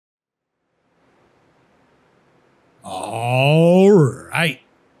All right.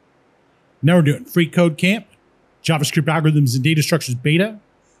 Now we're doing freeCodeCamp, JavaScript algorithms and data structures beta.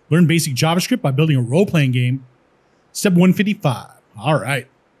 Learn basic JavaScript by building a role-playing game. Step 155. All right.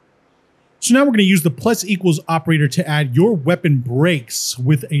 So now we're going to use the plus equals operator to add your weapon breaks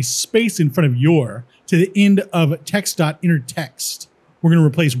with a space in front of your to the end of text.innerText. We're going to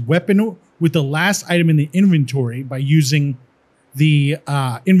replace weapon with the last item in the inventory by using the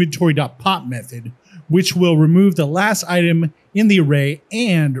inventory.pop method, which will remove the last item in the array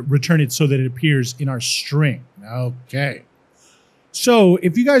and return it so that it appears in our string. Okay. So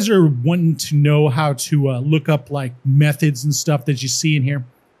if you guys are wanting to know how to look up like methods and stuff that you see in here,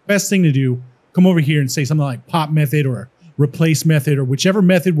 best thing to do, come over here and say something like pop method or replace method or whichever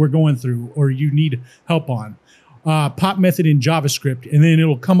method we're going through or you need help on. Pop method in JavaScript, and then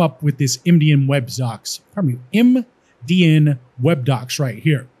it'll come up with this MDN web docs. Pardon me, MDN web docs right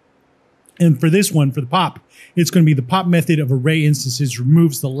here. And for this one, for the pop, it's going to be the pop method of array instances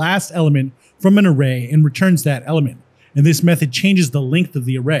removes the last element from an array and returns that element. And this method changes the length of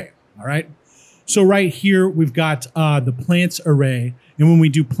the array. All right. So right here, we've got the plants array. And when we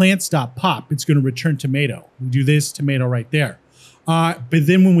do plants.pop, it's going to return tomato. We do this tomato right there. But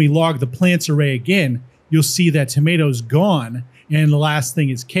then when we log the plants array again, you'll see that tomato's gone. And the last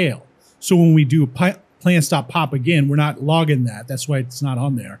thing is kale. So when we do plants.pop again, we're not logging that. That's why it's not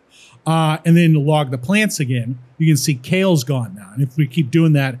on there. And then log the plants again, you can see kale's gone now. And if we keep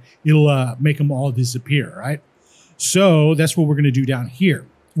doing that, it'll make them all disappear, right? So that's what we're going to do down here.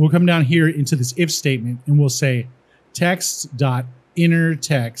 We'll come down here into this if statement and we'll say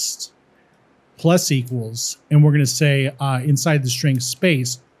text.innerText plus equals, and we're going to say inside the string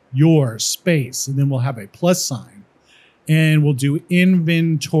space, your space, and then we'll have a plus sign. And we'll do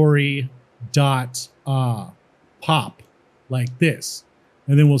inventory.pop like this.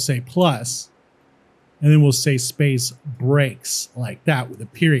 And then we'll say plus, and then we'll say space breaks like that with a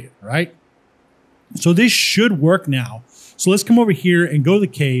period, right? So this should work now. So let's come over here and go to the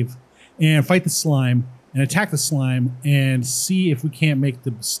cave and fight the slime and attack the slime and see if we can't make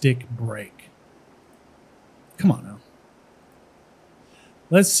the stick break. Come on now.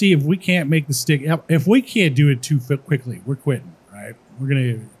 Let's see if we can't make the stick. If we can't do it too quickly, we're quitting, right? We're going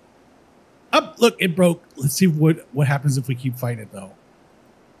to... Oh, look, it broke. Let's see what happens if we keep fighting it, though.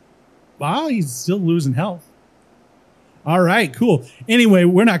 Wow, he's still losing health. All right, cool. Anyway,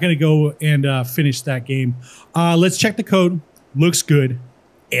 we're not going to go and finish that game. Let's check the code. Looks good.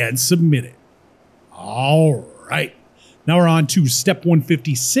 And submit it. All right. Now we're on to step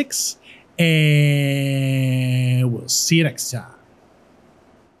 156. And we'll see you next time.